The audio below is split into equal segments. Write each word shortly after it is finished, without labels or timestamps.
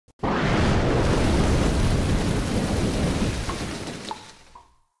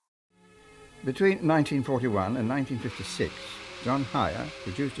Between 1941 and 1956, John Hire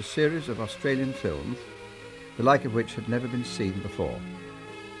produced a series of Australian films, the like of which had never been seen before.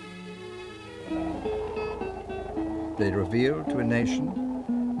 They revealed to a nation,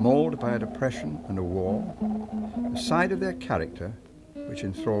 mauled by a depression and a war, a side of their character which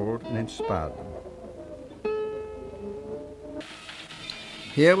enthralled and inspired them.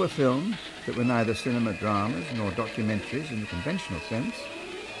 Here were films that were neither cinema dramas nor documentaries in the conventional sense,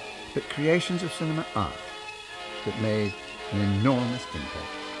 but creations of cinema art that made an enormous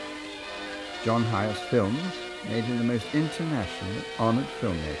impact. John Hire's films made him the most internationally honoured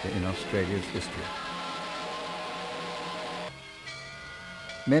filmmaker in Australia's history.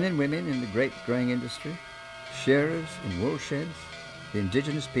 Men and women in the grape growing industry, shearers in wool sheds, the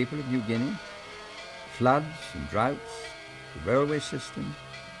indigenous people of New Guinea, floods and droughts, the railway system,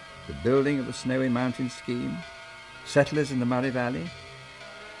 the building of the Snowy Mountain scheme, settlers in the Murray Valley,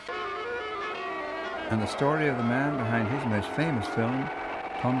 and the story of the man behind his most famous film,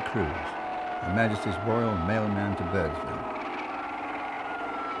 Tom Kruse, Her Majesty's Royal Mailman to Birdsville.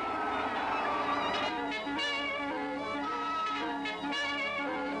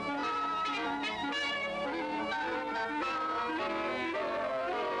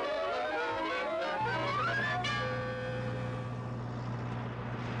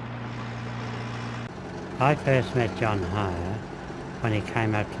 I first met John Hire when he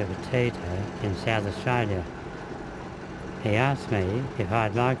came up to Batita in South Australia. He asked me if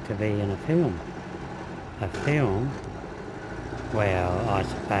I'd like to be in a film. A film? Well, I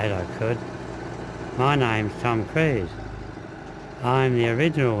suppose I could. My name's Tom Kruse. I'm the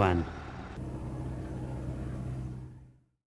original one.